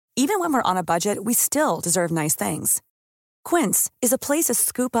Even when we're on a budget, we still deserve nice things. Quince is a place to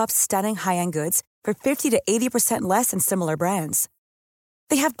scoop up stunning high-end goods for 50 to 80% less than similar brands.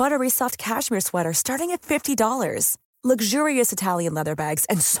 They have buttery soft cashmere sweaters starting at $50, luxurious Italian leather bags,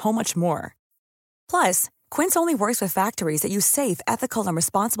 and so much more. Plus, Quince only works with factories that use safe, ethical, and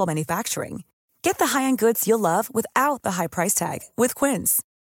responsible manufacturing. Get the high-end goods you'll love without the high price tag with Quince.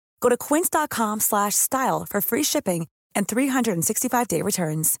 Go to quince.com/style for free shipping and 365-day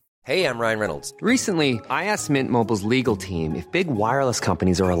returns. Hey, I'm Ryan Reynolds. Recently, I asked Mint Mobile's legal team if big wireless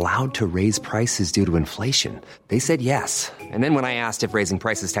companies are allowed to raise prices due to inflation. They said yes. And then when I asked if raising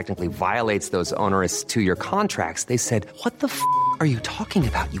prices technically violates those onerous two-year contracts, they said, "What the f*** are you talking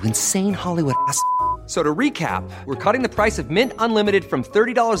about, you insane Hollywood ass f- So to recap, we're cutting the price of Mint Unlimited from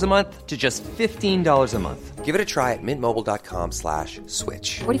 $30 a month to just $15 a month. Give it a try at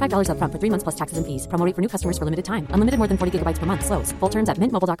mintmobile.com/switch. $45 up front for 3 months plus taxes and fees. Promo rate for new customers for limited time. Unlimited more than 40 gigabytes per month. Slows full terms at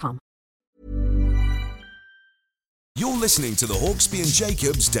mintmobile.com. You're listening to the Hawksby and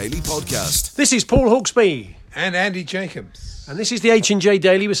Jacobs Daily Podcast. This is Paul Hawksby. And Andy Jacobs. And this is the H&J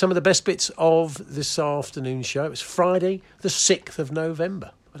Daily with some of the best bits of this afternoon's show. It's Friday, the 6th of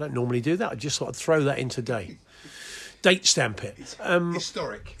November. I don't normally do that. I just thought I'd throw that in today. Date stamp it. It's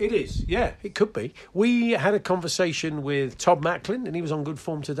historic. It is, yeah, it could be. We had a conversation with Todd Macklin, and he was on good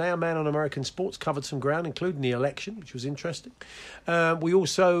form today. Our man on American sports covered some ground, including the election, which was interesting. We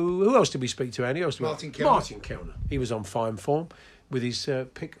also, who else did we speak to, Andy? Martin Kellner. Martin Kellner. He was on fine form with his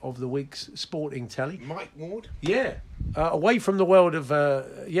pick of the week's sporting telly. Mike Ward. Yeah, away from the world of,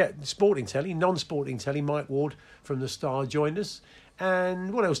 sporting telly, non-sporting telly, Mike Ward from The Star joined us.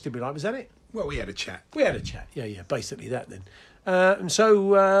 And what else did we like? Was that it? Well, we had a chat. Yeah, basically that then. And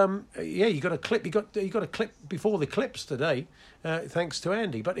so, you got a clip. You got a clip before the clips today, thanks to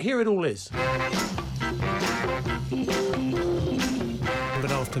Andy. But here it all is.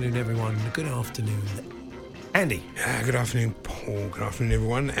 Good afternoon, everyone. Good afternoon, Andy. Good afternoon, Paul. Good afternoon,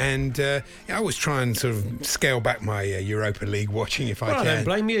 everyone. And I always try and sort of scale back my Europa League watching if I can. I don't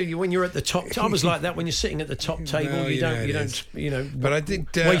blame you. When you're at the top, I was like that when you're sitting at the top table. Well, you don't. But I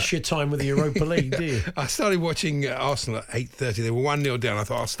did waste your time with the Europa League, do you? I started watching Arsenal at 8:30. They were 1-0 down. I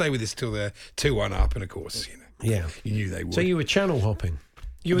thought I'll stay with this till they're 2-1 up, and of course, you knew they would. So you were channel hopping.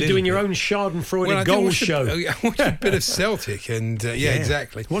 You were doing your own Schadenfreude goal show. I watched a bit of Celtic, and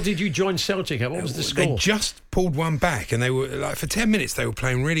exactly. What did you join Celtic at? What was the score? They just pulled one back, and they were like for 10 minutes they were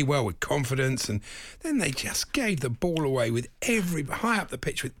playing really well with confidence, and then they just gave the ball away with high up the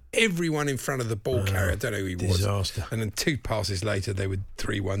pitch with everyone in front of the ball carrier. I don't know who he was. Disaster. And then 2 passes later they were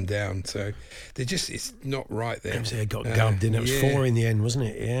 3-1 down. So it's not right there. They got gubbed in. It was 4 in the end, wasn't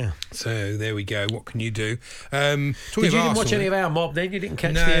it? Yeah. So there we go. What can you do? You didn't watch any of our mob then? You didn't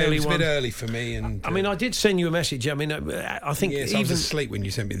catch the early one? No, it was a bit early for me. And I mean, I did send you a message. I mean, I think I was asleep when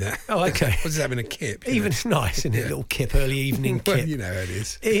you sent me that. Oh, okay. I was having a kip. Even nice, isn't it? A little kip, early evening kip. Well, you know how it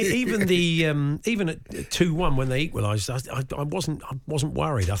is. Even at 2-1 when they equalised, I wasn't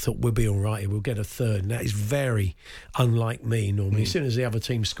worried. I thought we'll be all right. We'll get a third. And that is very unlike me normally. As soon as the other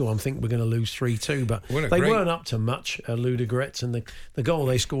team score, I'm thinking we're going to lose 3-2. But they weren't up to much, Ludogorets, and the goal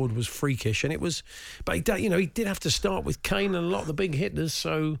they scored was freakish. And it was, but he did have to start with Kane and a lot of the big hitters.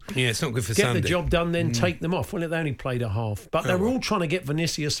 So yeah, it's not good for get Sunday. the job done, then take them off. Well, they only played a half, but they were all trying to get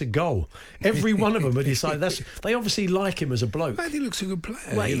Vinicius a goal. Every one of them had decided they obviously like him as a bloke. But he looks a good player.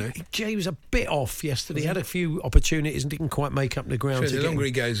 Well, he was a bit off yesterday. He had a few opportunities and didn't quite make up the ground. The longer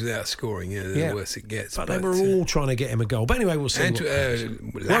he goes without scoring, the worse it gets. But they were all trying to get him a goal. But anyway, we'll see. Well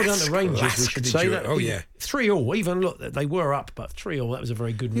done to Rangers, we should say that. 3-3. Even look, they were up, but 3-3. That was a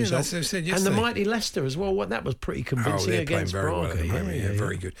very good result. That's what I said And yesterday. the mighty Leicester as well. That was pretty convincing against very Braga. Well at the moment. Yeah,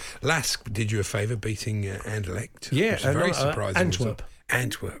 very good. Lask did you a favour beating Anderlecht. Yeah, which is very surprising.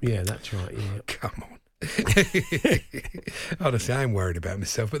 Antwerp. Yeah, that's right. Yeah. Come on. Honestly, I'm worried about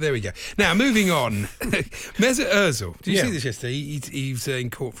myself, but there we go. Now, moving on. Mesut Ozil, did you see this yesterday? He's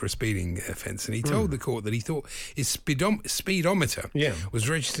in court for a speeding offence, and he told the court that he thought his speedometer was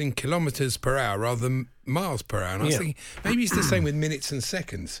registering kilometres per hour rather than miles per hour. And I was thinking, maybe it's the same with minutes and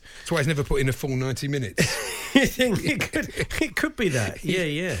seconds. That's why he's never put in a full 90 minutes. You think it could be that?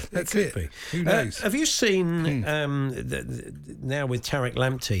 Yeah. That's it. Be. Who knows? Have you seen now with Tariq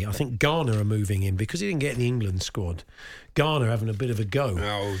Lamptey? I think Ghana are moving in because he didn't get in the England squad. Ghana having a bit of a go.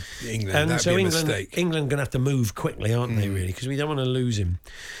 Oh, England! And that'd so be a mistake. England going to have to move quickly, aren't they? Really, because we don't want to lose him.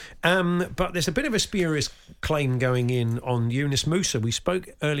 But there's a bit of a spurious claim going in on Yunus Musa. We spoke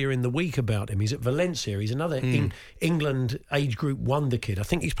earlier in the week about him. He's at Valencia. He's another England age group wonder kid. I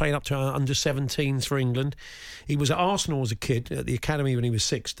think he's played up to under 17s for England. He was at Arsenal as a kid at the academy when he was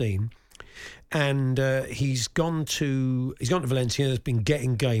 16. And he's gone to Valencia, has been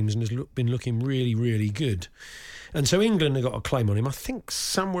getting games and has been looking really, really good. And so England have got a claim on him. I think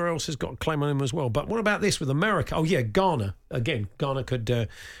somewhere else has got a claim on him as well. But what about this with America? Oh, yeah, Ghana. Again, Ghana could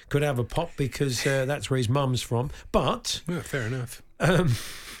have a pop because that's where his mum's from. But... Well, fair enough.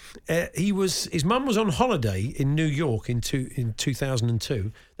 His mum was on holiday in New York in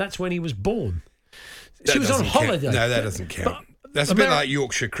 2002. That's when he was born. She was on holiday. No, that doesn't count. That's a bit like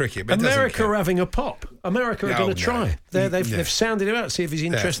Yorkshire cricket, but America are having a pop. America are going to try. They've sounded him out, see if he's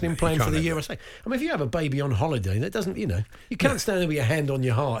interested in playing for the USA. I mean, if you have a baby on holiday, that doesn't, you can't stand there with your hand on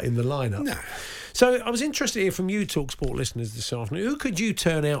your heart in the lineup. No. So I was interested to hear from you, TalkSport listeners, this afternoon. Who could you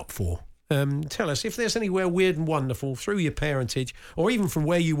turn out for? Tell us if there's anywhere weird and wonderful through your parentage or even from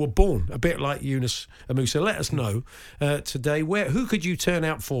where you were born, a bit like Yunus Amusa. Let us know today. Who could you turn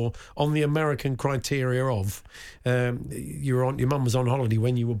out for on the American criteria of your mum was on holiday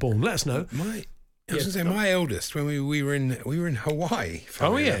when you were born? Let us know. I was going to say, my eldest, when we were in Hawaii.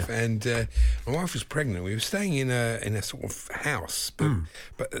 Enough, and my wife was pregnant. We were staying in a sort of house, but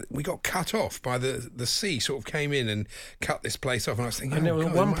we got cut off by the sea. Sort of came in and cut this place off. And I was thinking, at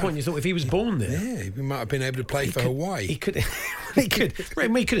one point you thought if he was born there, we might have been able to play for Hawaii. He could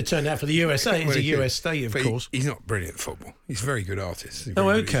have turned out for the USA. It's a US state, of course. He's not brilliant at football. He's a very good artist. He's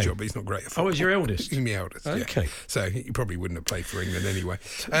okay. Good at his job, but he's not great at football. Oh, he's your eldest? He's my eldest. Okay. Yeah. So he probably wouldn't have played for England anyway.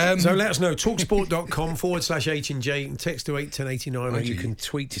 So let us know. Talksport.com/H&J and text to 81089 or you can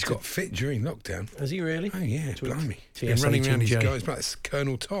tweet. He's got fit during lockdown. Has he really? Oh, yeah. Blimey. He's been running around his guys like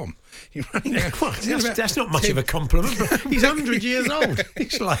Colonel Tom. He's running around. That's not much of a compliment, but he's 100 years old.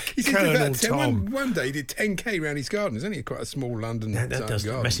 He's like Colonel Tom. One day he did 10k around his garden. It's only quite a small London that does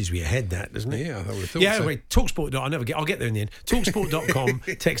garden. messes with your head, that, doesn't it? Yeah, I would have thought so. Wait, TalkSport. I'll get there in the end. TalkSport.com,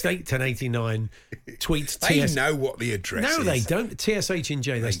 text 81089, tweet They know what the address is. No, they don't.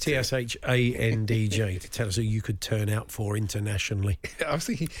 TSH&J, that's TSHANDJ, to tell us who you could turn out for internationally. I was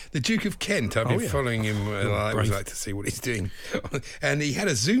thinking, the Duke of Kent, I've been following him. I always like to see what he's doing. And he had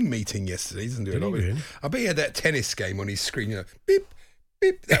a Zoom meeting yesterday. He doesn't do a lot with it. I bet he had that tennis game on his screen, beep,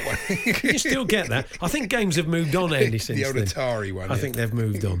 beep, that one. Can you still get that? I think games have moved on, Andy, since the old then. Atari one. I think they've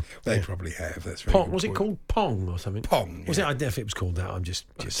moved on. They probably have. That's very Pong. Was it called Pong or something? Pong. Was it? I don't know if it was called that. I'm just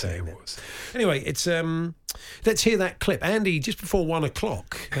saying it was. Anyway, it's let's hear that clip. Andy, just before 1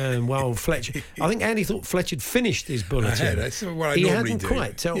 o'clock, while Fletcher, I think Andy thought Fletcher had finished his bulletin. That's what I he normally hadn't do.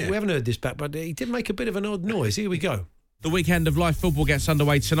 Quite. So we haven't heard this back, but he did make a bit of an odd noise. Here we go. The weekend of live football gets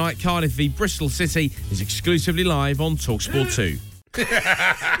underway tonight. Cardiff v Bristol City is exclusively live on TalkSport 2.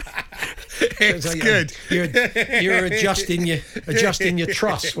 It's good. You're adjusting your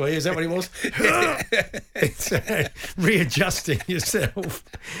truss. Well, is that what it was? It's readjusting yourself,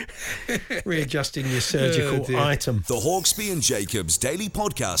 readjusting your surgical item. The Hawksby and Jacobs Daily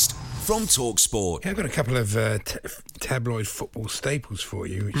Podcast from TalkSport. I've got a couple of tabloid football staples for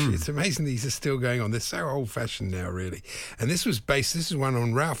you. Which it's amazing these are still going on. They're so old-fashioned now, really. And this is one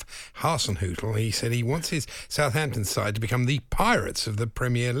on Ralph Hasenhüttl. He said he wants his Southampton side to become the Pirates of the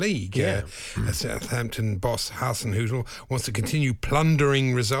Premier League. Southampton boss Hasenhüttl wants to continue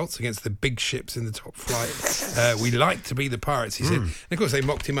plundering results against the big ships in the top flight. We like to be the Pirates, he said. And of course, they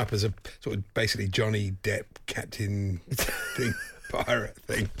mocked him up as a sort of basically Johnny Depp captain thing. Pirate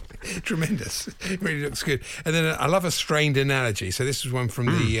thing. Tremendous. It really looks good. And then I love a strained analogy. So this was one from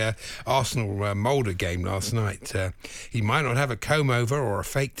the Arsenal Mulder game last night. He might not have a comb over or a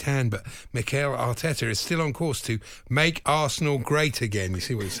fake tan, but Mikel Arteta is still on course to make Arsenal great again. You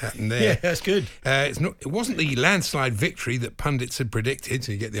see what's happened there? Yeah, that's good. It wasn't the landslide victory that pundits had predicted,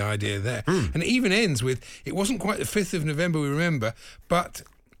 so you get the idea there. And it even ends with, it wasn't quite the 5th of November, we remember, but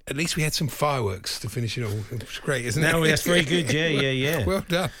at least we had some fireworks to finish it all. It was great, isn't it? No, that's very good. Yeah. Well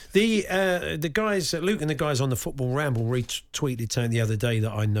done. The guys, Luke and the guys on the Football Ramble retweeted something the other day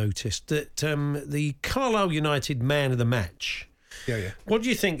that I noticed, that the Carlisle United man of the match. Yeah. What do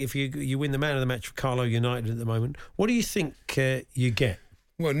you think if you win the man of the match for Carlisle United at the moment? What do you think you get?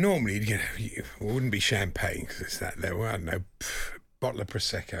 Well, normally it wouldn't be champagne because it's that level. I don't know. Bottle of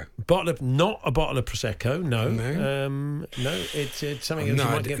Prosecco. Not a bottle of Prosecco, no. No, it's something else you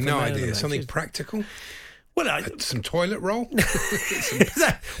might get from no idea. Something practical? Well, some toilet roll?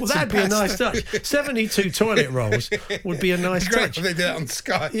 That'd be a nice touch. 72 toilet rolls would be a nice touch. They did that on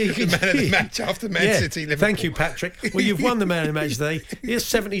Sky. The man of the match after Man City, Liverpool. Thank you, Patrick. Well, you've won the man of the match today. Here's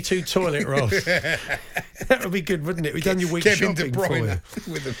 72 toilet rolls. That would be good, wouldn't it? We've done your week shopping for you.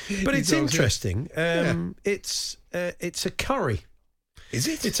 But it's interesting. It's a curry. Is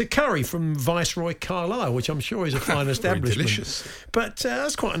it? It's a curry from Viceroy Carlisle, which I'm sure is a fine establishment. Delicious. But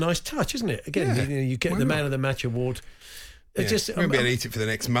that's quite a nice touch, isn't it? Again, you get the Man of the Match award You won't be able to eat it for the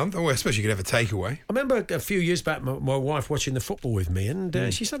next month. Or I suppose you could have a takeaway. I remember a few years back, my wife watching the football with me,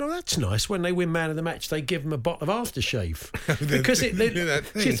 and she said, "Oh, that's nice. When they win man of the match, they give them a bottle of aftershave because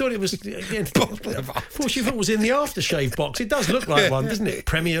she thought it was. Again, she thought it was in the aftershave box. It does look like one, doesn't it?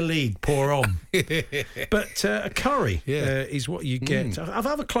 Premier League, pour on. But a curry is what you get.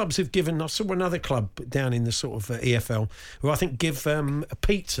 Other clubs have given. I saw another club down in the sort of EFL who I think give a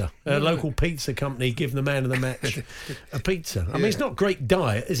pizza. A local pizza company give the man of the match a pizza. I mean, it's not great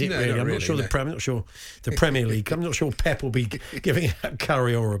diet, is it? No, really, I'm really, not sure the Premier League. I'm not sure Pep will be giving a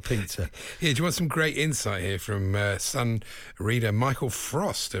curry or a pizza. Yeah, do you want some great insight here from Sun reader Michael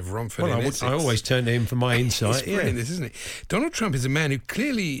Frost of Romford in Essex? I always turn to him for my insight. It's brilliant, this, isn't it? Donald Trump is a man who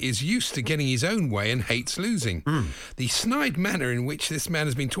clearly is used to getting his own way and hates losing. The snide manner in which this man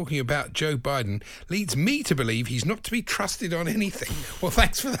has been talking about Joe Biden leads me to believe he's not to be trusted on anything. Well,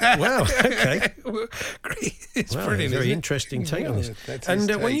 thanks for that. Wow, okay. Great. It's brilliant. Very interesting take on this. And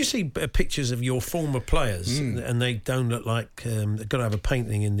when you see pictures of your former players and they don't look like they've got to have a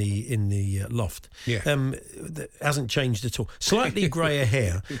painting in the loft, that hasn't changed at all. Slightly greyer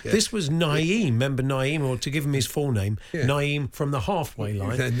hair. This was Naeem. Remember Naeem, or to give him his full name, Naeem from the halfway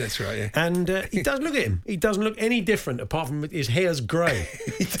line. That's right. Yeah. And he does look at him. He doesn't look any different apart from his hair's grey.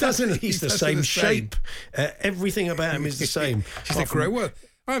 He's the same shape. Everything about him is the same. She's a grey. Well,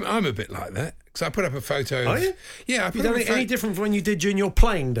 I'm a bit like that. Because I put up a photo. Are you? Yeah, I put you don't any different from when you did during your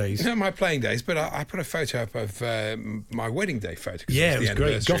playing days? Not my playing days, but I put a photo up of my wedding day photo. Yeah, it was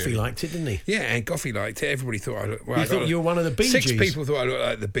great. Goffey liked it, didn't he? Yeah, and Goffey liked it. Everybody thought I looked. Well, you thought you were one of the Bee Gees. 6 people thought I looked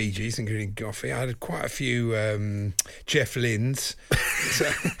like the Bee Gees, including Goffey. I had quite a few Jeff Lynnes.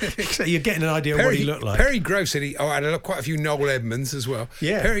 So you're getting an idea of what he looked like. Perry Grove said I had quite a few Noel Edmonds as well.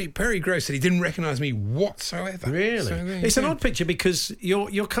 Yeah. Perry Grove said he didn't recognise me whatsoever. Really? So, it's an odd picture because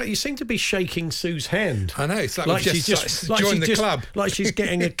you seem to be shaking Sue's hand. I know, it's like she's just joined the club. Like she's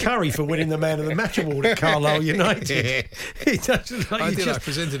getting a curry for winning the Man of the Match award at Carlisle United. I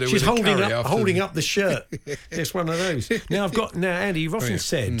presented her she's with a holding up the shirt. It's one of those. Now Andy, you've often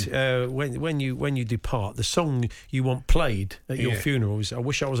said when you depart, the song you want played at your funerals, I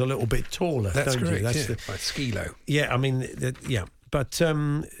wish I was a little bit taller. That's don't correct. You? That's by Skilo. Yeah, I mean, But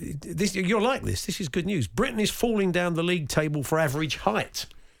you're like this. This is good news. Britain is falling down the league table for average height.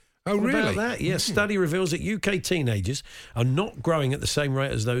 Oh, what really? About that? Yes. Study reveals that UK teenagers are not growing at the same rate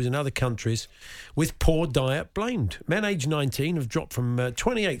as those in other countries, with poor diet blamed. Men aged 19 have dropped from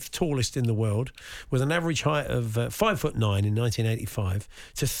 28th tallest in the world, with an average height of 5'9" in 1985,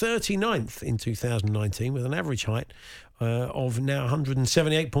 to 39th in 2019, with an average height of now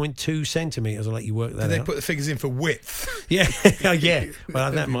 178.2 centimetres. I'll let you work that out. Did they put the figures in for width? Yeah, yeah.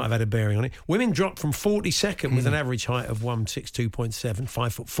 Well, that might have had a bearing on it. Women dropped from 42nd with an average height of 162.7,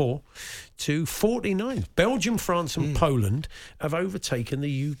 5'4", to 49th. Belgium, France and Poland have overtaken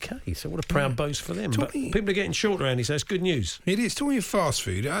the UK. So what a proud boast for them. But people are getting shorter, Andy, so it's good news. It is. Talking of fast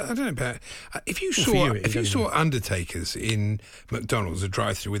food, I don't know about... If you saw undertakers in McDonald's, a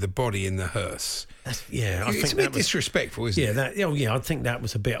drive-through with a body in the hearse... I think it's a bit disrespectful, isn't it? I think that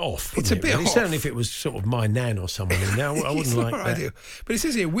was a bit off. It's a bit off. Certainly if it was sort of my nan or someone. Now I wouldn't like that. Idea. But it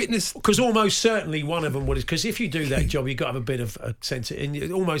says here, witness... Because almost certainly one of them would have... Because if you do that job, you've got to have a bit of a sense...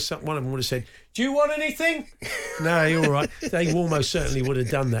 And almost one of them would have said, do you want anything? No, you're all right. They almost certainly would have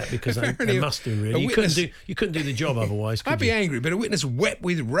done that because they must do, really. You couldn't do the job otherwise, could I'd be angry, but a witness wet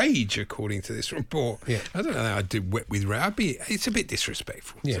with rage, according to this report. Yeah. I don't know how I'd do wet with rage. It's a bit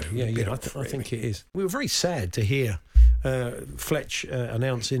disrespectful. Yeah. I think it is. We were very sad to hear Fletch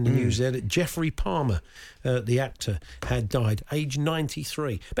announced in the news there that Geoffrey Palmer, the actor, had died, aged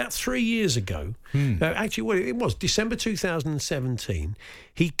 93. About 3 years ago, actually, it was December 2017,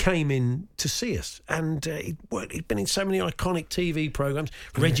 he came in to see us. And he'd been in so many iconic TV programmes.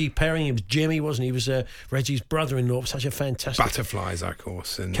 Reggie Perry, he was Jimmy, wasn't he? He was Reggie's brother-in-law, such a fantastic... Butterflies, of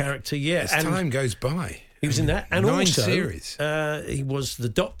course. And character, yeah. As time goes by... He was in that, and 9 also series. He was the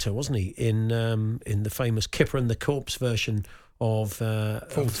Doctor, wasn't he, in the famous Kipper and the Corpse version of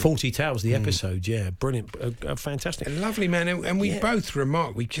 40 Towers, the episode. Yeah, brilliant, fantastic, a lovely man, and we both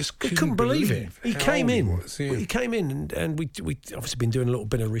remarked we just couldn't believe it. He came in. He came in, and we obviously been doing a little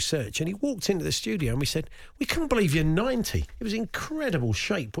bit of research, and he walked into the studio, and we said, "We can't believe you're 90." It was incredible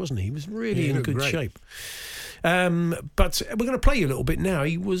shape, wasn't he? He was really in good shape. But we're going to play you a little bit now.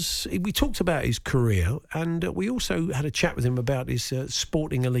 We talked about his career, and we also had a chat with him about his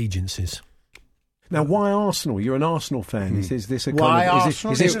sporting allegiances. Now, why Arsenal? You're an Arsenal fan. Is this a why kind of,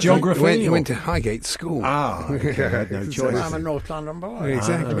 Arsenal? is this geography? You went to Highgate School. Okay, I had no choice. I'm a North London boy.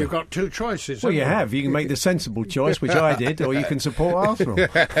 Exactly. You've got two choices. Well, you have. You can make the sensible choice, which I did, or you can support Arsenal.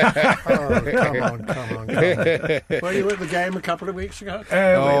 Oh, come on. Were you at the game a couple of weeks ago? You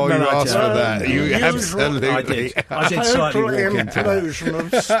asked for that. You absolutely. I did slightly walk into that. Implosion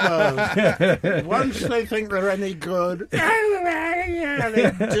of Spurs. Once they think they're any good,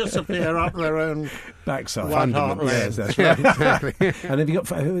 they disappear up their own backside. Fundamentals. Yes, that's right. Exactly. And have you got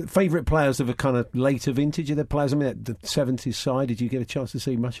favourite players of a kind of later vintage of the players? I mean, the 70s side, did you get a chance to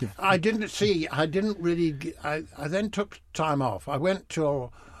see much of? I didn't really. I then took time off. I went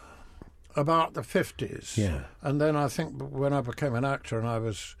till about the 50s. Yeah. And then I think when I became an actor and I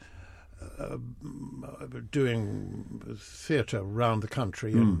was doing theatre around the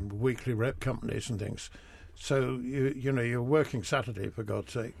country in weekly rep companies and things. So, you know, you're working Saturday, for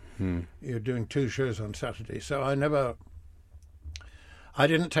God's sake. You're doing 2 shows on Saturday. So I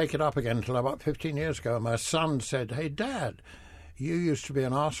didn't take it up again until about 15 years ago. My son said, "Hey, Dad, you used to be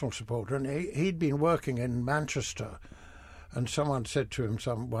an Arsenal supporter." And he'd been working in Manchester. And someone said to him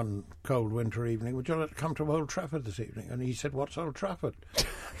one cold winter evening, "Would you like to come to Old Trafford this evening?" And he said, "What's Old Trafford?"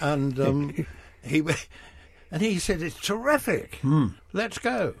 And he said, "It's terrific. Let's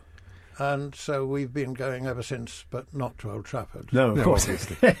go." And so we've been going ever since, but not to Old Trafford. No, of course.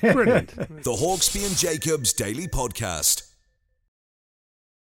 Brilliant. The Hawksbee and Jacobs Daily Podcast.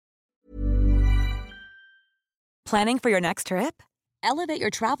 Planning for your next trip? Elevate your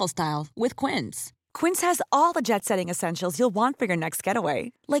travel style with Quince. Quince has all the jet-setting essentials you'll want for your next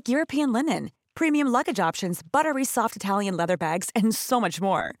getaway, like European linen, premium luggage options, buttery soft Italian leather bags, and so much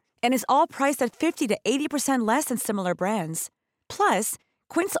more. And is all priced at 50 to 80% less than similar brands. Plus,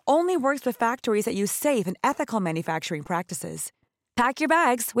 Quince only works with factories that use safe and ethical manufacturing practices. Pack your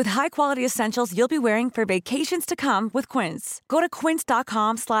bags with high-quality essentials you'll be wearing for vacations to come with Quince. Go to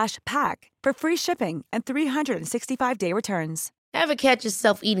quince.com/pack for free shipping and 365-day returns. Ever catch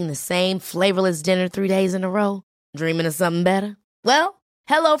yourself eating the same flavorless dinner 3 days in a row? Dreaming of something better? Well,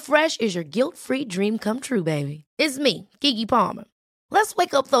 HelloFresh is your guilt-free dream come true, baby. It's me, Keke Palmer. Let's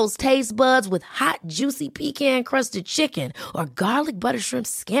wake up those taste buds with hot, juicy pecan-crusted chicken or garlic butter shrimp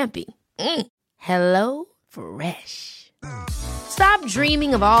scampi. Hello Fresh. Stop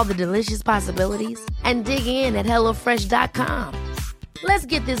dreaming of all the delicious possibilities and dig in at HelloFresh.com. Let's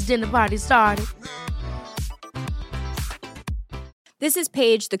get this dinner party started. This is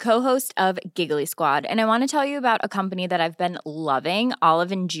Paige, the co-host of Giggly Squad, and I want to tell you about a company that I've been loving,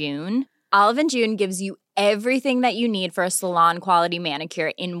 Olive & June. Olive & June gives you everything that you need for a salon-quality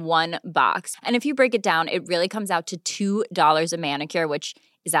manicure in one box. And if you break it down, it really comes out to $2 a manicure, which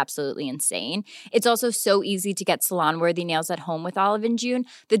is absolutely insane. It's also so easy to get salon-worthy nails at home with Olive & June.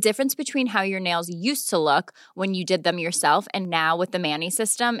 The difference between how your nails used to look when you did them yourself and now with the Mani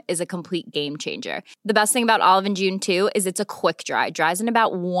system is a complete game changer. The best thing about Olive & June, too, is it's a quick dry. Dries in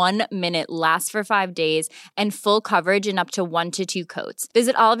about 1 minute, lasts for 5 days, and full coverage in up to 1 to 2 coats.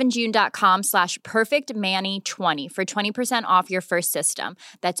 Visit oliveandjune.com/perfectmani20 for 20% off your first system.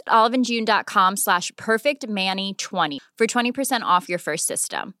 That's oliveandjune.com/perfectmani20 for 20% off your first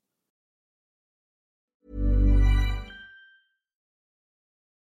system.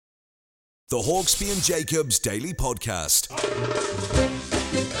 The Hawksbee and Jacobs Daily Podcast.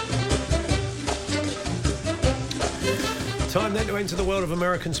 Time then to enter the world of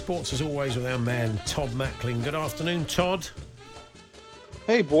American sports, as always, with our man Todd Macklin. Good afternoon, Todd.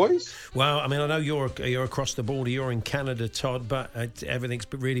 Hey, boys. Well, I mean, I know you're across the border. You're in Canada, Todd, but everything's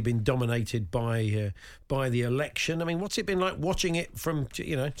really been dominated by the election. I mean, what's it been like watching it from,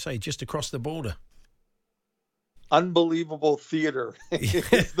 say, just across the border? Unbelievable theater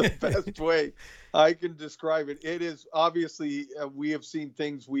is the best way I can describe it. It is obviously we have seen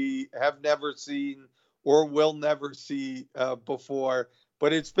things we have never seen or will never see before,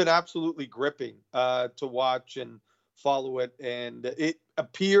 but it's been absolutely gripping to watch and follow it. And it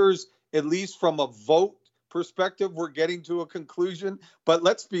appears, at least from a vote perspective, we're getting to a conclusion. But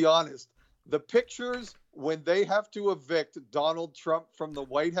let's be honest, the pictures when they have to evict Donald Trump from the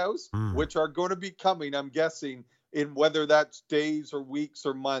White House, which are going to be coming, I'm guessing, in whether that's days or weeks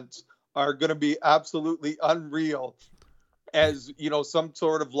or months, are going to be absolutely unreal, as, some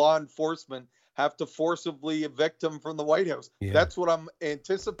sort of law enforcement have to forcibly evict him from the White House. Yeah. That's what I'm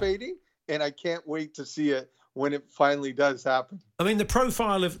anticipating, and I can't wait to see it when it finally does happen. I mean, the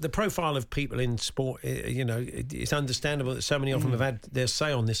profile of people in sport, it's understandable that so many of them have had their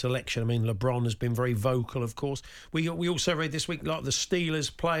say on this election. I mean, LeBron has been very vocal, of course. We also read this week a lot of the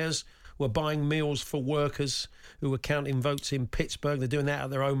Steelers players were buying meals for workers who were counting votes in Pittsburgh. They're doing that out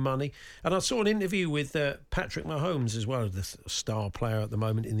of their own money. And I saw an interview with Patrick Mahomes as well, the star player at the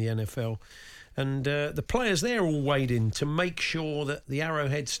moment in the NFL. And the players there all weighed in to make sure that the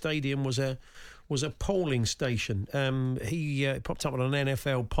Arrowhead Stadium was a polling station. He popped up on an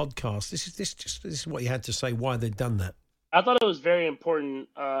NFL podcast. This is what he had to say why they'd done that. I thought it was very important,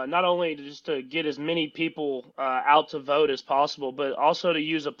 not only to get as many people out to vote as possible, but also to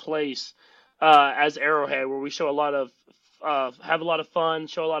use a place as Arrowhead where we show a lot of, have a lot of fun,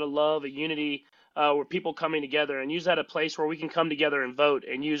 show a lot of love, a unity, where people coming together, and use that a place where we can come together and vote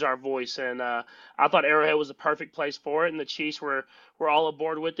and use our voice. And I thought Arrowhead was a perfect place for it, and the Chiefs were all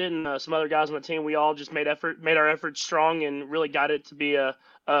aboard with it, and some other guys on the team. We all just made our efforts strong and really got it to be a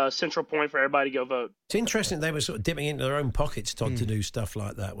central point for everybody to go vote. It's interesting they were sort of dipping into their own pockets, Todd, to do stuff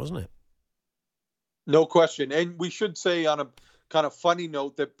like that, wasn't it? No question. And we should say on a kind of funny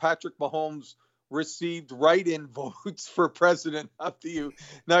note that Patrick Mahomes received write-in votes for president of the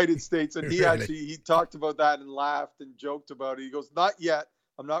United States. And he talked about that and laughed and joked about it. He goes, not yet.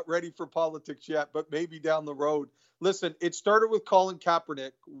 I'm not ready for politics yet, but maybe down the road. Listen, it started with Colin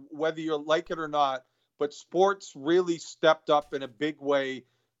Kaepernick, whether you like it or not, but sports really stepped up in a big way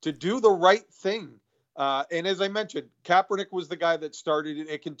to do the right thing. And as I mentioned, Kaepernick was the guy that started it.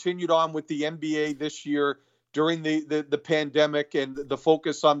 It continued on with the NBA this year during the pandemic, and the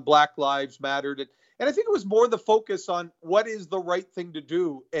focus on Black Lives Mattered. And I think it was more the focus on what is the right thing to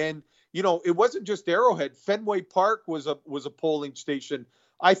do. And, you know, it wasn't just Arrowhead. Fenway Park was a polling station.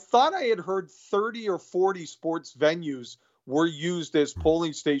 I thought I had heard 30 or 40 sports venues were used as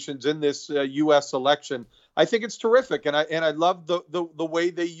polling stations in this U.S. election. I think it's terrific, and I love the way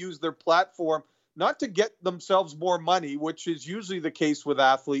they use their platform, not to get themselves more money, which is usually the case with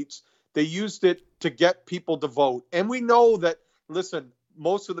athletes. They used it to get people to vote. And we know that, listen,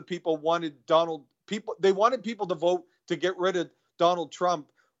 most of the people wanted they wanted people to vote to get rid of Donald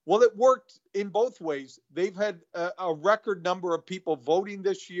Trump. Well, it worked in both ways. They've had a record number of people voting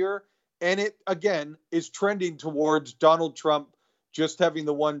this year, and it, again, is trending towards Donald Trump just having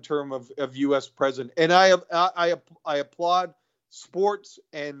the one term of U.S. president. And I applaud sports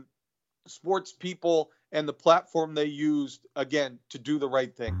and sports people and the platform they used, again, to do the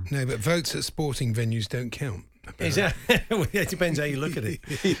right thing. No, but votes at sporting venues don't count. It depends how you look at it.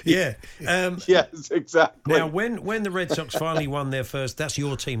 Yeah. Yes, exactly. Now, when the Red Sox finally won their first, that's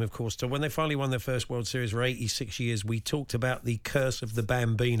your team, of course, so when they finally won their first World Series for 86 years, we talked about the curse of the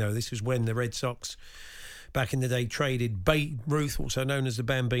Bambino. This was when the Red Sox, back in the day, traded Babe Ruth, also known as the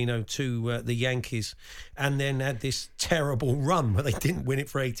Bambino, to the Yankees, and then had this terrible run where they didn't win it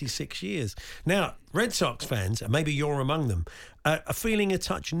for 86 years. Now, Red Sox fans, and maybe you're among them, are feeling a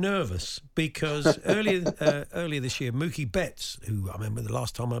touch nervous because earlier this year, Mookie Betts, who I remember the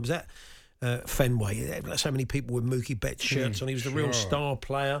last time I was at Fenway, so many people with Mookie Betts shirts on. He was the real star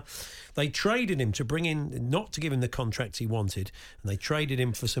player. They traded him to bring in, not to give him the contract he wanted, and they traded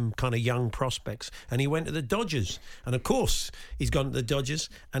him for some kind of young prospects, and he went to the Dodgers. And of course, he's gone to the Dodgers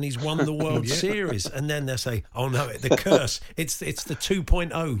and he's won the World Series. And then they say, oh no, the curse. It's the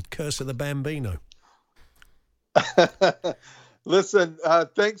 2.0 curse of the Bambino. Listen,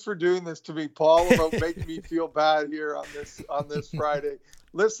 thanks for doing this to me, Paul, about making me feel bad here on this Friday.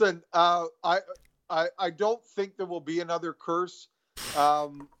 Listen, I don't think there will be another curse.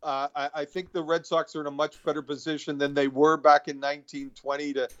 I think the Red Sox are in a much better position than they were back in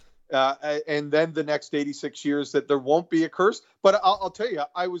 1920 and then the next 86 years, that there won't be a curse. But I'll tell you,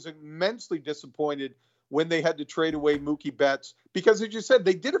 I was immensely disappointed when they had to trade away Mookie Betts, because as you said,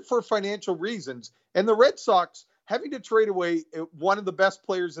 they did it for financial reasons. And the Red Sox having to trade away one of the best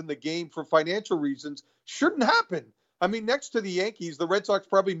players in the game for financial reasons shouldn't happen. I mean, next to the Yankees, the Red Sox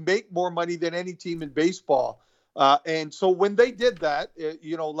probably make more money than any team in baseball. And so when they did that,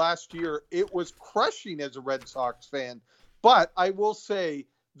 last year, it was crushing as a Red Sox fan. But I will say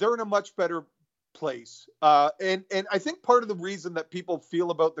they're in a much better place. And I think part of the reason that people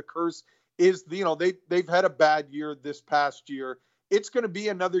feel about the curse is, they've had a bad year this past year. It's going to be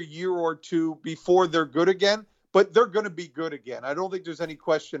another year or two before they're good again, but they're going to be good again. I don't think there's any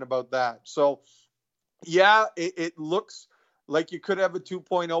question about that. So, yeah, it looks like you could have a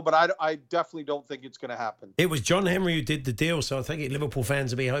 2.0, but I definitely don't think it's going to happen. It was John Henry who did the deal, so I think Liverpool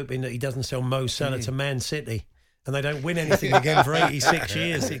fans will be hoping that he doesn't sell Mo Salah to Man City and they don't win anything again for 86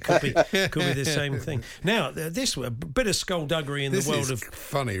 years. It could be the same thing. Now, this a bit of skullduggery in the world of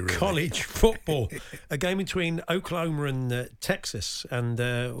funny, really. College football. A game between Oklahoma and Texas, and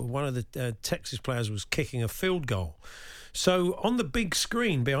one of the Texas players was kicking a field goal. So on the big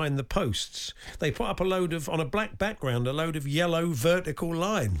screen behind the posts, they put up on a black background, a load of yellow vertical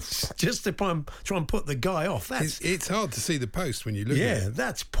lines just to try and put the guy off. It's hard to see the post when you look at it. Yeah,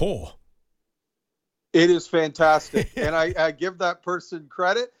 that's poor. It is fantastic. And I give that person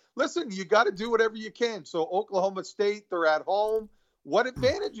credit. Listen, you got to do whatever you can. So Oklahoma State, they're at home. What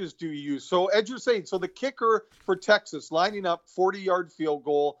advantages do you use? So as you're saying, so the kicker for Texas lining up 40-yard field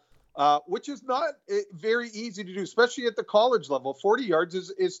goal, which is not very easy to do, especially at the college level. 40 yards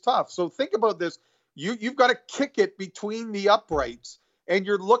is tough. So think about this. You've got to kick it between the uprights, and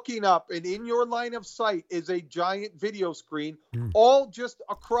you're looking up, and in your line of sight is a giant video screen, all just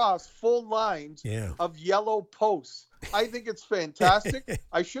across full lines of yellow posts. I think it's fantastic.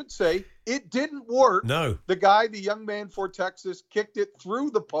 I should say it didn't work. No. The young man for Texas, kicked it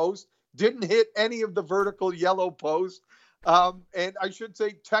through the post, didn't hit any of the vertical yellow posts. And I should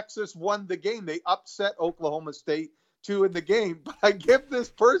say Texas won the game. They upset Oklahoma State 2 in the game. But I give this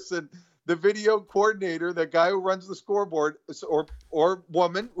person, the video coordinator, the guy who runs the scoreboard, or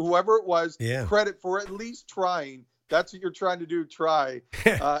woman, whoever it was, credit for at least trying. That's what you're trying to do, try.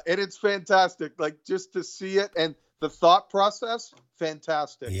 And it's fantastic, like just to see it. And the thought process,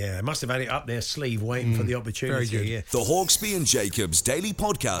 fantastic. Yeah, it must have had it up their sleeve waiting for the opportunity. Very good. Yeah. The Hawksbee and Jacobs Daily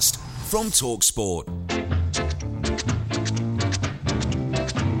Podcast from TalkSport.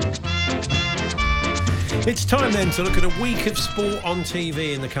 It's time then to look at a week of sport on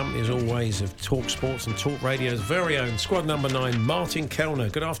TV in the company, as always, of Talk Sports and Talk Radio's very own squad number 9, Martin Kellner.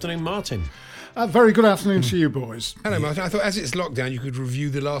 Good afternoon, Martin. Very good afternoon to you, boys. Hello, Martin. I thought as it's lockdown, you could review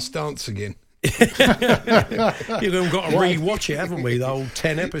The Last Dance again. You've got to re-watch it, haven't we? The whole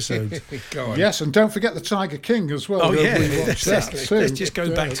 10 episodes. Go on. Yes, and don't forget the Tiger King as well. Oh, yeah. Let's just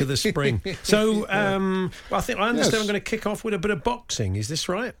go back to the spring. So, I understand I'm going to kick off with a bit of boxing. Is this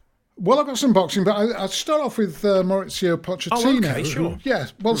right? Well, I've got some boxing, but I'll start off with Maurizio Pochettino. Oh, okay, sure.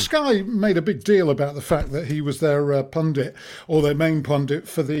 Well, Sky made a big deal about the fact that he was their pundit, or their main pundit,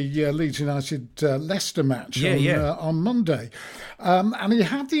 for the Leeds United Leicester match on Monday. And he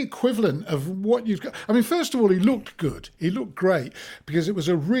had the equivalent of what you've got. I mean, first of all, he looked good. He looked great, because it was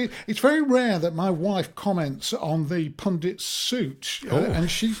it's very rare that my wife comments on the pundit's suit.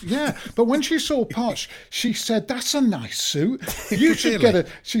 And but when she saw Poch, she said, "That's a nice suit. You should get a,"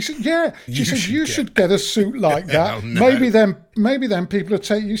 she said, she said, you should get a suit like that. Oh, no. Maybe then people will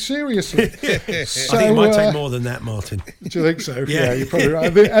take you seriously. So, I think it might take more than that, Martin. Do you think so? Yeah, you're probably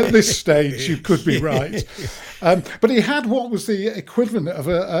right. At this stage, you could be right. But he had what was the equivalent of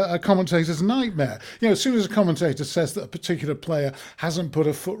a commentator's nightmare. You know, as soon as a commentator says that a particular player hasn't put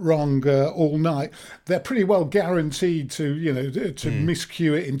a foot wrong all night, they're pretty well guaranteed to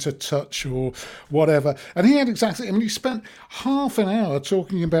miscue it into touch or whatever. And he had exactly. I mean, he spent half an hour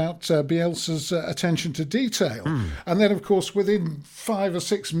talking about Bielsa's attention to detail, and then, of course, within 5 or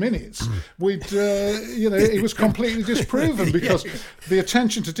 6 minutes, it was completely disproven, because the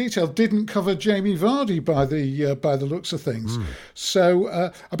attention to detail didn't cover Jamie Vardy by the looks of things. So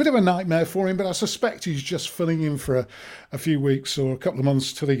a bit of a nightmare for him, but I suspect he's just filling in for a few weeks or a couple of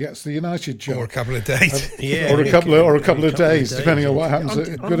months till he gets the United job, or a couple of days, or a couple of days, depending on what happens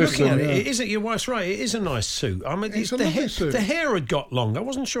at Goodison. Is it? Your wife's right. It is a nice suit. I mean, it's a lovely suit. The hair had got long. I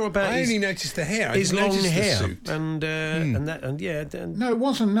wasn't sure about. I only noticed the hair. His long hair, the suit. No, it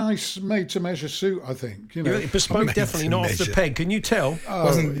was a nice made-to-measure suit. I think bespoke, definitely not off the peg. Can you tell?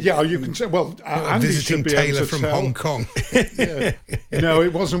 You can tell. Well, Andy visiting Taylor from Hong Kong. No,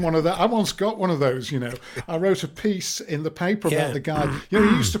 it wasn't one of that. I once got one of those. I wrote a piece in the paper about the guy. He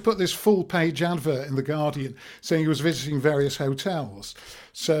used to put this full-page advert in the Guardian saying he was visiting various hotels.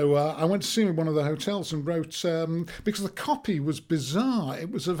 So I went to see him in one of the hotels and wrote, because the copy was bizarre. It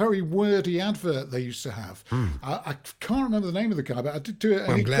was a very wordy advert they used to have. I can't remember the name of the guy, but I did do it.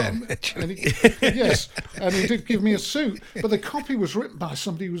 I'm glad. Yes, and he did give me a suit. But the copy was written by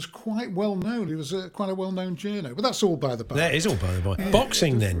somebody who was quite well known. He was quite a well-known journo. But that's all by the by. That is all by the by. Yeah.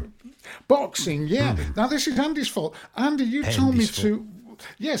 Boxing, then. Boxing, yeah. Now, this is Andy's fault. Andy, you told me to...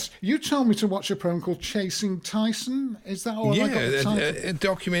 Yes, you told me to watch a program called Chasing Tyson. Is that all? A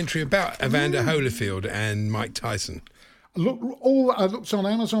documentary about Evander Holyfield and Mike Tyson. I looked on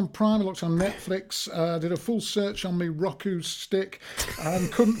Amazon Prime, I looked on Netflix, did a full search on my Roku stick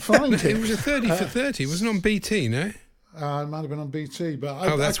and couldn't find it. It was a 30 for 30. It wasn't on BT, no? It might have been on BT,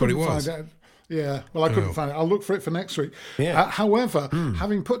 but that's what it was. Find out. Yeah, well, I couldn't find it. I'll look for it for next week. Yeah. However,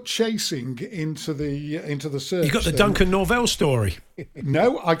 having put Chasing into the search, you got the Duncan Norvell story.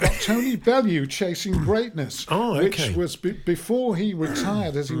 No, I got Tony Bellew Chasing Greatness, okay. which was before he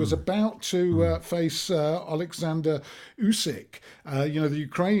retired, as he was about to face Alexander Usyk, the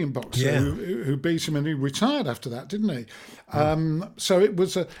Ukrainian boxer who beat him, and he retired after that, didn't he? So it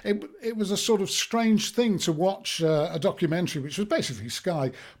was a sort of strange thing to watch a documentary, which was basically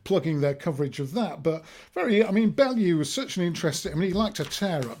Sky plugging their coverage of that. But Bellew was such an interesting. He liked to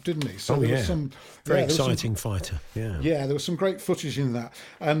tear up, didn't he? So there was some very exciting fighter. Yeah, there was some great footage in that,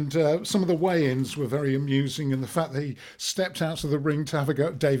 and some of the weigh-ins were very amusing, and the fact that he stepped out of the ring to have a go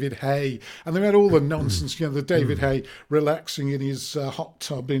at David Haye, and they had all the nonsense, the David Haye relaxing in his hot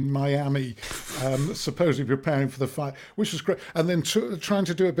tub in Miami, supposedly preparing for the fight, which was great, and then trying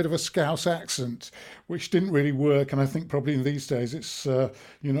to do a bit of a Scouse accent, which didn't really work, and I think probably in these days it's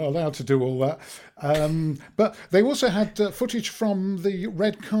you're not allowed to do all that. But they also had footage from the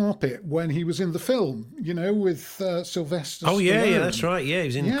red carpet when he was in the film, with Sylvester Stallone. Yeah, that's right. Yeah, he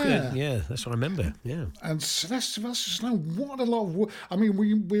was in. Yeah, that's what I remember. Yeah, and Sylvester Stallone. What a lot of work.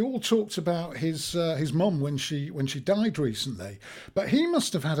 We all talked about his mum when she died recently, but he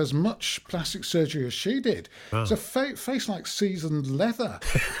must have had as much plastic surgery as she did. Wow. It's a face like seasoned leather.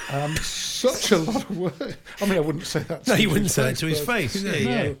 Such a lot of work. I wouldn't say that. No, you wouldn't say that to his face.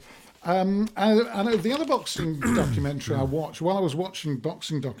 Yeah. And the other boxing documentary I watched while I was watching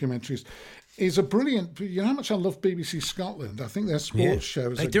boxing documentaries is a brilliant. You know how much I love BBC Scotland. I think their sports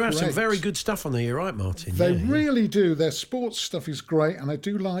shows. They do have some very good stuff on there. You're right, Martin. They really do. Their sports stuff is great, and I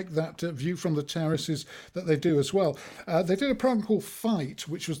do like that view from the terraces that they do as well. They did a program called Fight,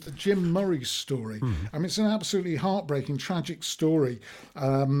 which was the Jim Murray story. It's an absolutely heartbreaking, tragic story.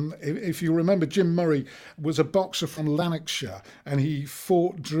 If you remember, Jim Murray was a boxer from Lanarkshire, and he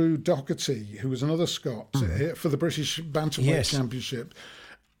fought Drew Docherty, who was another Scot, for the British Bantamweight Championship.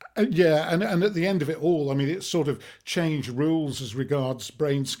 And at the end of it all, it sort of changed rules as regards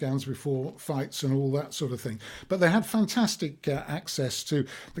brain scans before fights and all that sort of thing. But they had fantastic access to,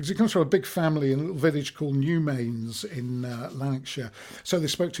 because he comes from a big family in a little village called Newmains in Lanarkshire. So they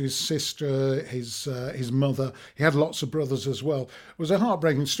spoke to his sister, his mother. He had lots of brothers as well. It was a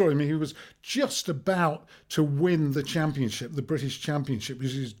heartbreaking story. He was just about to win the championship, the British Championship,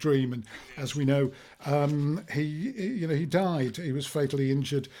 which is his dream. And as we know, he died. He was fatally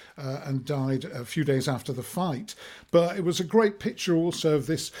injured and died a few days after the fight. But it was a great picture also of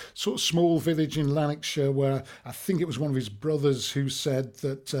this sort of small village in Lanarkshire where I think it was one of his brothers who said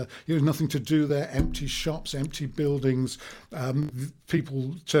that there was nothing to do there, empty shops, empty buildings,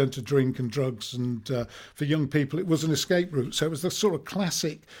 people turned to drink and drugs, and for young people it was an escape route. So it was the sort of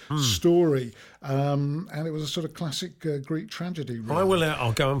classic story, and it was a sort of classic Greek tragedy. Really.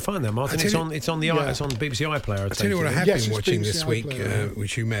 I'll go and find that, Martin. It's on BBC iPlayer. I'll tell you what I have been watching this week,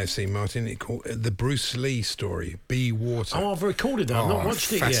 which you may have seen, Martin. It called the Bruce Lee story, Be Water. Oh, I've recorded it. I've not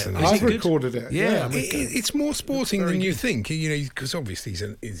watched it yet. I've recorded it. Yeah, it's more sporting than you think. Because obviously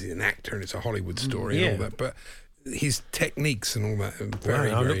he's an actor and it's a Hollywood story and all that, but his techniques and all that are very,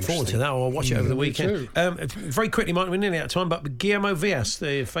 I very look forward to that. I'll watch it over the weekend. Very quickly, Martin, we're nearly out of time, but Guillermo Villas,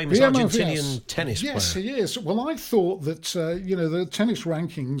 the famous Argentinian tennis player. Yes, he is. Well, I thought that, the tennis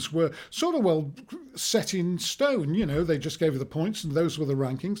rankings were sort of set in stone. They just gave you the points and those were the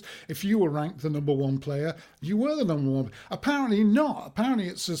rankings. If you were ranked the number one player, you were the number one. Apparently not. Apparently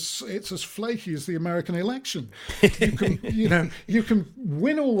it's as flaky as the American election. You can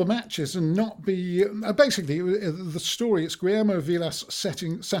win all the matches and not be... basically, the story, it's Guillermo Villas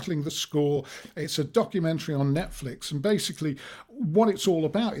settling the score. It's a documentary on Netflix, and basically what it's all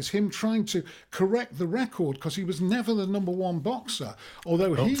about is him trying to correct the record, because he was never the number one boxer,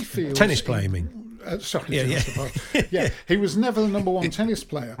 although he feels... Tennis player, you mean? He was never the number one tennis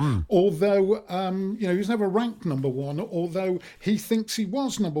player, although he was never ranked number one, although he thinks he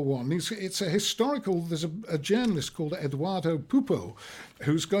was number one. It's a historical... There's a journalist called Eduardo Pupo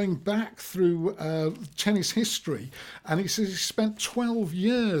who's going back through tennis history, and he says he spent 12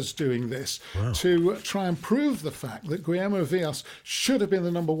 years doing this to try and prove the fact that Guillermo Villas should have been the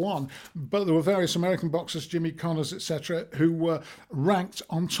number one, but there were various American boxers, Jimmy Connors, etc., who were ranked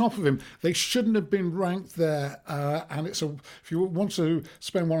on top of him. They shouldn't have been ranked there, and if you want to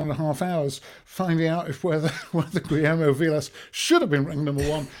spend 1.5 hours finding out whether Guillermo Villas should have been ranked number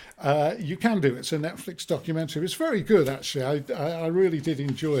one, you can do. It's a Netflix documentary. It's very good, actually. I really did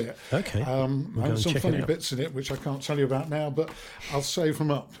enjoy it. Okay. There's some funny bits in it which I can't tell you about now, but I'll save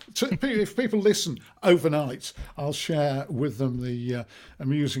them up. If people listen overnight, I'll share with them the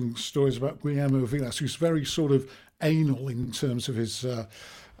amusing stories about Guillermo Villas, who's very sort of anal in terms of his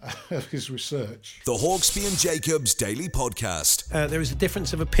research. The Hawksby and Jacobs Daily Podcast. There is a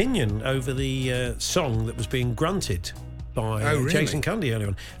difference of opinion over the song that was being grunted by really? Jason Cundy earlier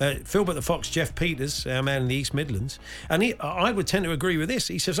on. Philbert the Fox, Jeff Peters, our man in the East Midlands. And I would tend to agree with this.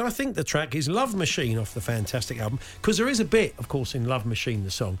 He says, I think the track is Love Machine off the Fantastic album, because there is a bit, of course, in Love Machine,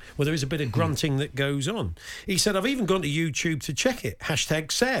 the song, where there is a bit of grunting that goes on. He said, I've even gone to YouTube to check it.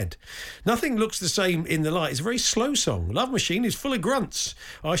 #sad. Nothing looks the same in the light. It's a very slow song. Love Machine is full of grunts.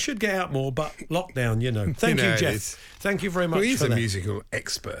 I should get out more, but lockdown, you know. Thank you, Jeff. Thank you very much. Well, he's for a that. musical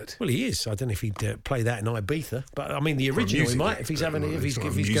expert. Well, he is. I don't know if he'd play that in Ibiza, but I mean the original he might. If he's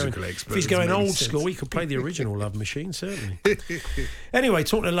going old school, he could play the original Love Machine, certainly. Anyway,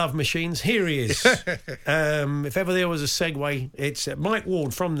 talking of Love Machines, here he is. If ever there was a segue, it's Mike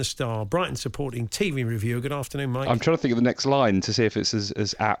Ward from The Star, Brighton supporting TV reviewer. Good afternoon, Mike. I'm trying to think of the next line to see if it's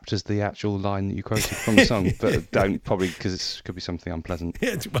as apt as the actual line that you quoted from the song, but don't, probably, because it could be something unpleasant.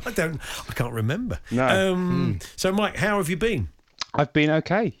 Yeah, I can't remember. No. So, Mike, how have you been? I've been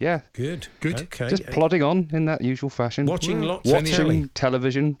okay, yeah. Good. Okay. Just plodding on in that usual fashion. Watching lots of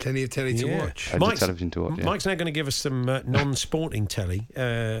television. Plenty of telly to watch. Television to watch, yeah. Mike's now going to give us some non-sporting telly.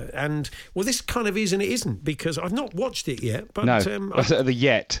 And, well, this kind of is and it isn't, because I've not watched it yet. But, no, the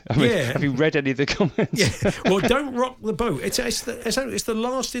yet. I mean, have you read any of the comments? Yeah. Well, don't rock the boat. It's the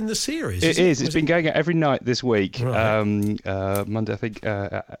last in the series. It is. It's been going out every night this week. Right. Monday, I think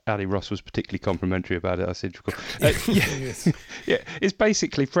Ali Ross was particularly complimentary about it, I seem to recall. Yes. Yeah. It's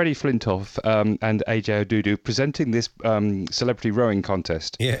basically Freddie Flintoff and AJ Odudu presenting this celebrity rowing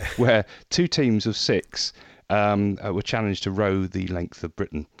contest, where 2 teams of 6 were challenged to row the length of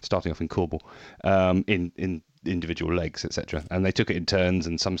Britain, starting off in Cornwall, in individual legs, etc. And they took it in turns,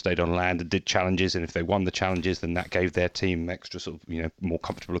 and some stayed on land and did challenges, and if they won the challenges, then that gave their team extra sort of, more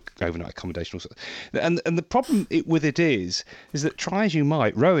comfortable overnight accommodation. And the problem with it is that, try as you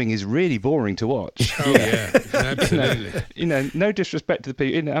might, rowing is really boring to watch. Oh yeah, absolutely. No disrespect to the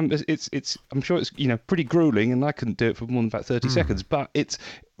people. It's I'm sure it's pretty grueling, and I couldn't do it for more than about 30 seconds. But it's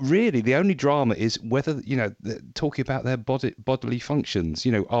really the only drama is whether talking about their bodily functions.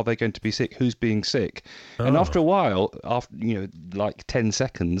 Are they going to be sick? Who's being sick? And after a while, after like 10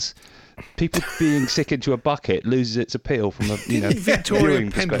 seconds, people being sick into a bucket loses its appeal from a Victoria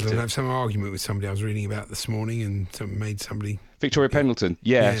Pendleton have some argument with somebody I was reading about this morning, and made somebody. Victoria Pendleton,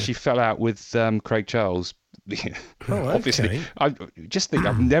 she fell out with Craig Charles. Obviously, I just think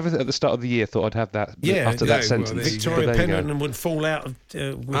I've never at the start of the year thought I'd have that. After that sentence, Victoria Pendleton would fall out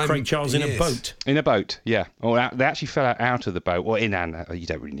with Craig Charles in a boat. In a boat, yeah. Or they actually fell out of the boat, or in and out. You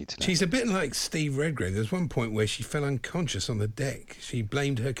don't really need to know. She's a bit like Steve Redgrave. There's one point where she fell unconscious on the deck. She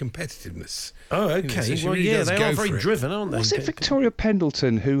blamed her competitiveness. Oh, okay. So really they are very driven, aren't they? Was it Victoria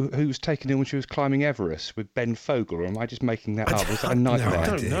Pendleton who was taken in when she was climbing Everest with Ben Fogle, or am I just making that up? Was that a nightmare? No, I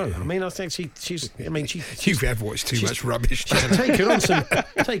don't know. I mean, I think she's. You have watched too much rubbish. She's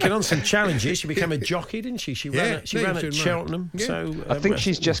taken on some challenges. She became a jockey, didn't she? She ran at Cheltenham. Yeah. So I think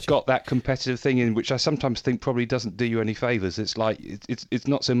she's just got that competitive thing in, which I sometimes think probably doesn't do you any favours. It's like it's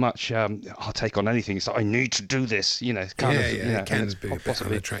not so much I'll take on anything. It's like I need to do this. It can be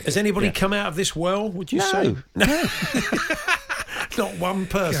possibly attractive. Has anybody come out of this well? Would you say? No. Not one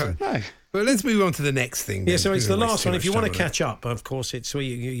person. No. Well, let's move on to the next thing. Yeah, so it's the last one. If you want to catch up, of course, it's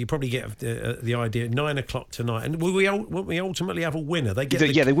you probably get the idea. 9:00 tonight, and will we ultimately have a winner?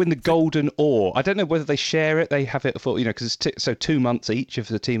 They win the Golden Oar. I don't know whether they share it. They have it for because it's 2 months each of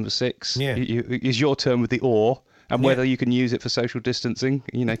the team of 6. Yeah, is your turn with the oar, and whether you can use it for social distancing.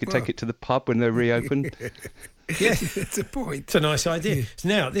 You can take it to the pub when they're reopened. Yeah, it's a point. It's a nice idea.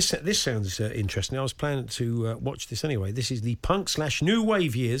 Now, this sounds interesting. I was planning to watch this anyway. This is the punk/new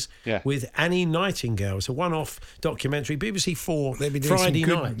wave years with Annie Nightingale. It's a one-off documentary. BBC 4 They've been doing Friday some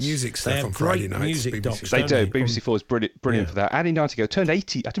good nights. music stuff on Friday nights. Music docs, they do. BBC 4 is brilliant for that. Annie Nightingale turned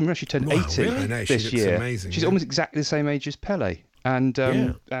 80. I didn't realise she turned 80 really? this year. Amazing, She's almost exactly the same age as Pele and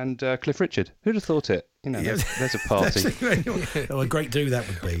Cliff Richard. Who'd have thought it? There's a party. A great do that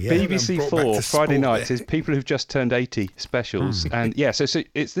would be. Yeah. BBC 4 Friday nights is people who've just turned 80 specials, and so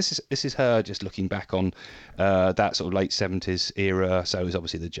this is her just looking back on that sort of late 70s era. So it was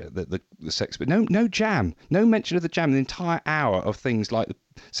obviously the Sex, but no Jam, no mention of the Jam. The entire hour of things like the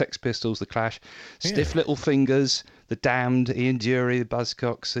Sex Pistols, the Clash, Stiff Little Fingers, the Damned, Ian Dury, the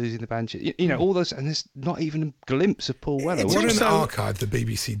Buzzcocks, Susie and the Banshees, all those, and there's not even a glimpse of Paul Weller. What an archive the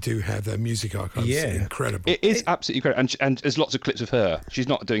BBC do have, their music archive. It's incredible. It is absolutely incredible, and there's lots of clips of her. She's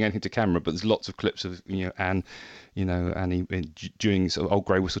not doing anything to camera, but there's lots of clips of Anne, Annie during sort of Old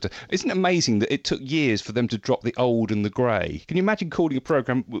Grey Whistle. Isn't it amazing that it took years for them to drop the old and the grey? Can you imagine calling a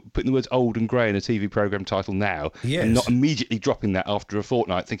programme, putting the words old and grey in a TV programme title now, and not immediately dropping that after a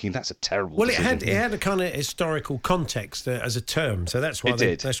fortnight, thinking that's a terrible decision. It had a kind of historical context as a term, so that's why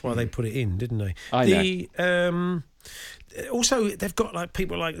they put it in, didn't they? I know. also they've got like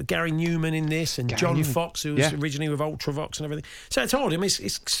people like Gary Newman in this, and John Fox, who was originally with Ultravox and everything. So it's odd. I mean,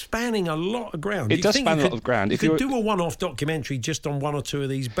 it's spanning a lot of ground. It does span a lot of ground. You could do a one-off documentary just on one or two of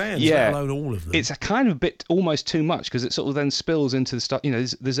these bands, let alone all of them. It's a kind of bit almost too much because it sort of then spills into the stuff.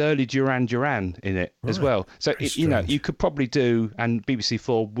 There's early Duran Duran in it as well. So you could probably do, and BBC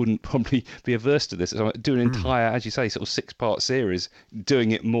 4 wouldn't probably be averse to this. Do an entire, as you say, sort of 6-part series,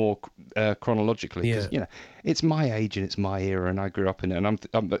 doing it more chronologically. Yeah. It's my age and it's my era, and I grew up in it.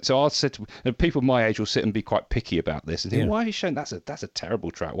 And so I said to people my age will sit and be quite picky about this and think, why are you showing that's a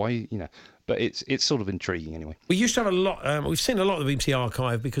terrible track? Why But it's sort of intriguing anyway. We used to have a lot. We've seen a lot of the BBC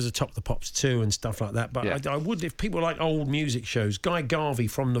archive because of Top of the Pops 2 and stuff like that. But I would, if people like old music shows, Guy Garvey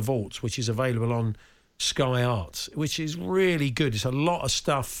from the Vaults, which is available on Sky Arts, which is really good. It's a lot of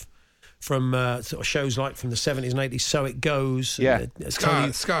stuff from sort of shows like from the 70s and 80s. So It Goes. Yeah,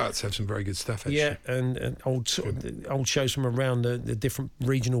 Sky Arts have some very good stuff, actually. Yeah, and old shows from around the different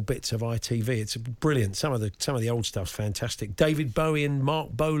regional bits of ITV. It's brilliant. Some of the old stuff's fantastic. David Bowie and Mark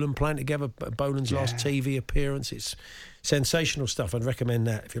Bolan playing together. Bolan's last TV appearance. It's sensational stuff. I'd recommend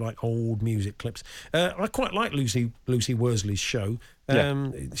that if you like old music clips. I quite like Lucy Worsley's show.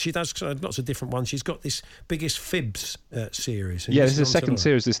 She does lots of different ones. She's got this Biggest Fibs series. Yeah, this is the second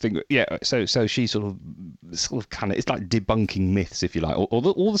series. This thing, So she sort of kind of, it's like debunking myths, if you like, or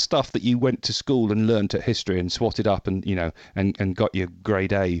all the stuff that you went to school and learned at history and swatted up and and got your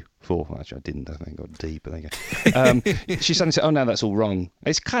grade A for. Actually, I didn't. I think I got D, but there you go. She suddenly said, "Oh, no, that's all wrong."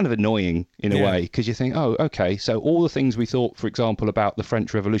 It's kind of annoying in a way because you think, "Oh, okay, so all the things we thought, for example, about the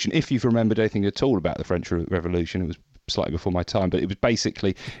French Revolution, if you've remembered anything at all about the French Revolution, it was slightly before my time, but it was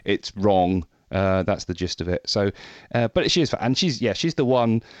basically it's wrong." That's the gist of it. So, but she is, and she's the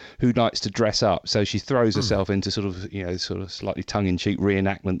one who likes to dress up. So she throws herself into sort of slightly tongue-in-cheek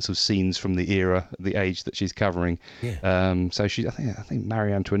reenactments of scenes from the era, the age that she's covering. Yeah. So I think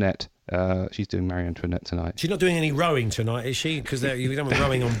Marie Antoinette. She's doing Marie Antoinette tonight. She's not doing any rowing tonight, is she? Because you don't want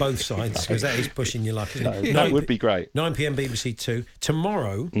rowing on both sides, because that is pushing your luck, isn't it? That would be great. 9 p.m. BBC 2.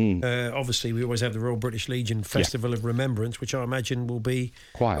 Tomorrow, obviously, we always have the Royal British Legion Festival of Remembrance, which I imagine will be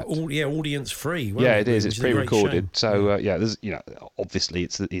quiet. Audience-free. Yeah, it is. It's pre-recorded. So, there's, obviously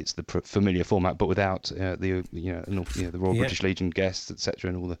it's the familiar format, but without the Royal British Legion guests, etc.,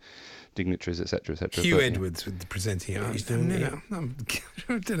 and all the dignitaries, etc., etc. Hugh Edwards with the presenting art. He's doing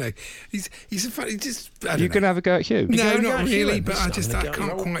I don't know. He's a funny. You can have a go at Hugh. No, not really. But I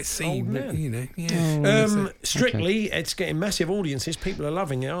can't quite see. Strictly, it's getting massive audiences. People are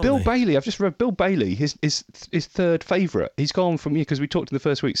loving it. Aren't Bill they? Bailey. I've just read Bill Bailey. His third favourite. He's gone from because we talked in the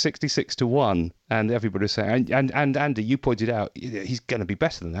first week 66-1, and everybody was saying, and Andy, you pointed out he's going to be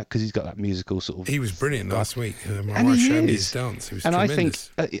better than that because he's got that musical sort of. He was brilliant last week. My wife showed me his dance. He was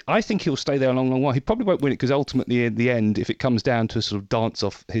tremendous. I think he'll stay there a long, long while. He probably won't win it because ultimately, in the end, if it comes down to a sort of dance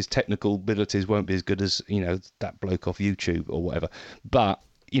off, his technical abilities won't be as good as that bloke off YouTube or whatever. But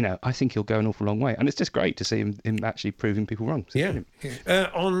I think he'll go an awful long way, and it's just great to see him actually proving people wrong.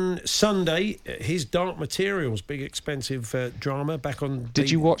 On Sunday, his Dark Materials, big expensive drama back on. Did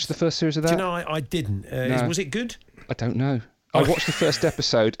you watch the first series of that? Do you know, I didn't. No. Was it good? I don't know. I watched the first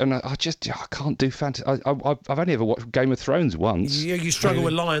episode, and I can't do fantasy. I've only ever watched Game of Thrones once. Yeah, you struggle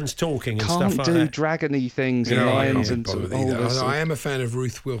with lions talking and stuff like that. Can't do dragony things and lions and all this. I am a fan of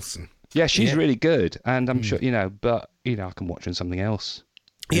Ruth Wilson. Yeah, she's really good, and I'm sure but I can watch her in something else.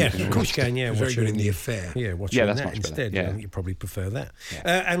 Yeah, of course you can. Yeah, very good in The Affair. Yeah, watch that's that much instead. better. Yeah. You probably prefer that.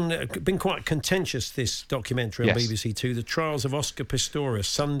 And been quite contentious, this documentary on BBC 2, The Trials of Oscar Pistorius,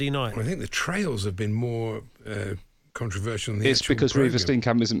 Sunday night. Well, I think the trails have been more controversial than the It's because program. Reeva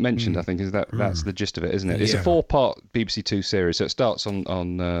Steenkamp isn't mentioned, I think. That's the gist of it, isn't it? It's a 4-part BBC 2 series, so it starts on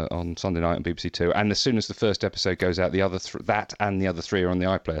Sunday night on BBC 2, and as soon as the first episode goes out, the other that and the other 3 are on the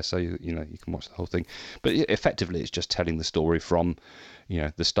iPlayer, so you can watch the whole thing. But effectively, it's just telling the story from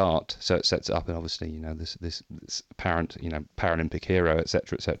the start, so it sets it up, and obviously this apparent Paralympic hero,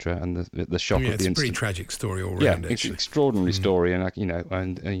 etc., and the shock of the incident. It's a pretty tragic story all round. It's an extraordinary story, and I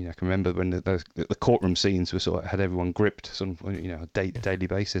can remember when the courtroom scenes were sort of had everyone gripped on a daily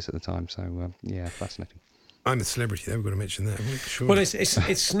basis at the time. So fascinating. I'm a celebrity, though. We've got to mention that. Sure. Well,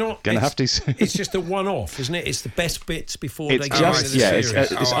 it's not. Going to have to. It's just a one-off, isn't it? It's the best bits before they go just, into the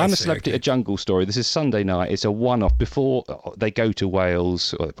series. It's I'm a Celebrity, a Jungle Story. This is Sunday night. It's a one-off before they go to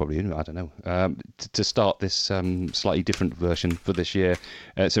Wales, or probably, I don't know, to start this slightly different version for this year.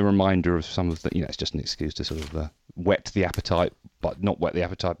 It's a reminder of some of the, it's just an excuse to sort of whet the appetite but not whet the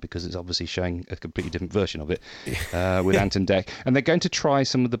appetite because it's obviously showing a completely different version of it with Ant and Dec. And they're going to try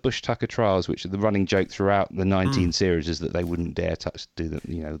some of the Bush Tucker trials, which are the running joke throughout the 19 series is that they wouldn't dare do that.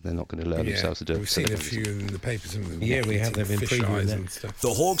 You know, they're not going to learn themselves to do it. We've seen a few in the papers, haven't we? Yeah, we have. They've been previewing and stuff. The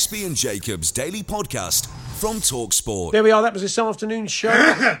Hawksbee and Jacobs Daily Podcast from TalkSport. There we are. That was this afternoon's show.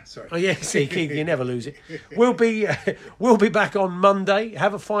 Sorry. Oh yeah, see, Keith, you never lose it. We'll be back on Monday.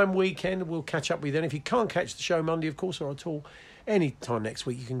 Have a fine weekend. We'll catch up with you then. If you can't catch the show Monday, of course, or at all, any time next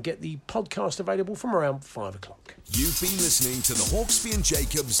week, you can get the podcast available from around 5 o'clock. You've been listening to the Hawksbee and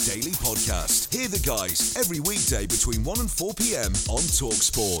Jacobs Daily Podcast. Hear the guys every weekday between 1 and 4 p.m. on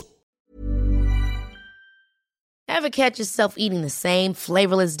TalkSport. Ever catch yourself eating the same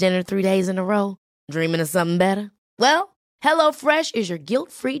flavorless dinner 3 days in a row? Dreaming of something better? Well, HelloFresh is your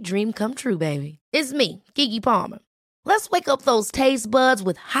guilt-free dream come true, baby. It's me, Keke Palmer. Let's wake up those taste buds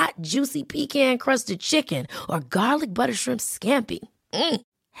with hot, juicy pecan-crusted chicken or garlic butter shrimp scampi.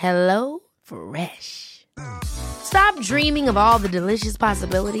 Hello Fresh. Stop dreaming of all the delicious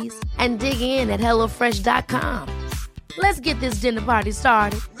possibilities and dig in at HelloFresh.com. Let's get this dinner party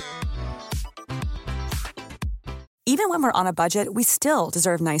started. Even when we're on a budget, we still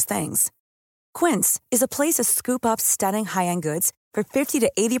deserve nice things. Quince is a place to scoop up stunning high-end goods for 50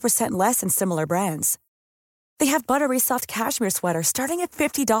 to 80% less than similar brands. They have buttery soft cashmere sweaters starting at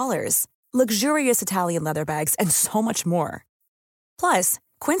 $50, luxurious Italian leather bags, and so much more. Plus,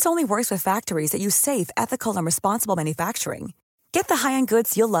 Quince only works with factories that use safe, ethical, and responsible manufacturing. Get the high-end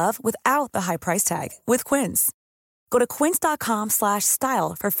goods you'll love without the high price tag with Quince. Go to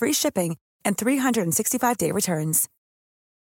quince.com/style for free shipping and 365-day returns.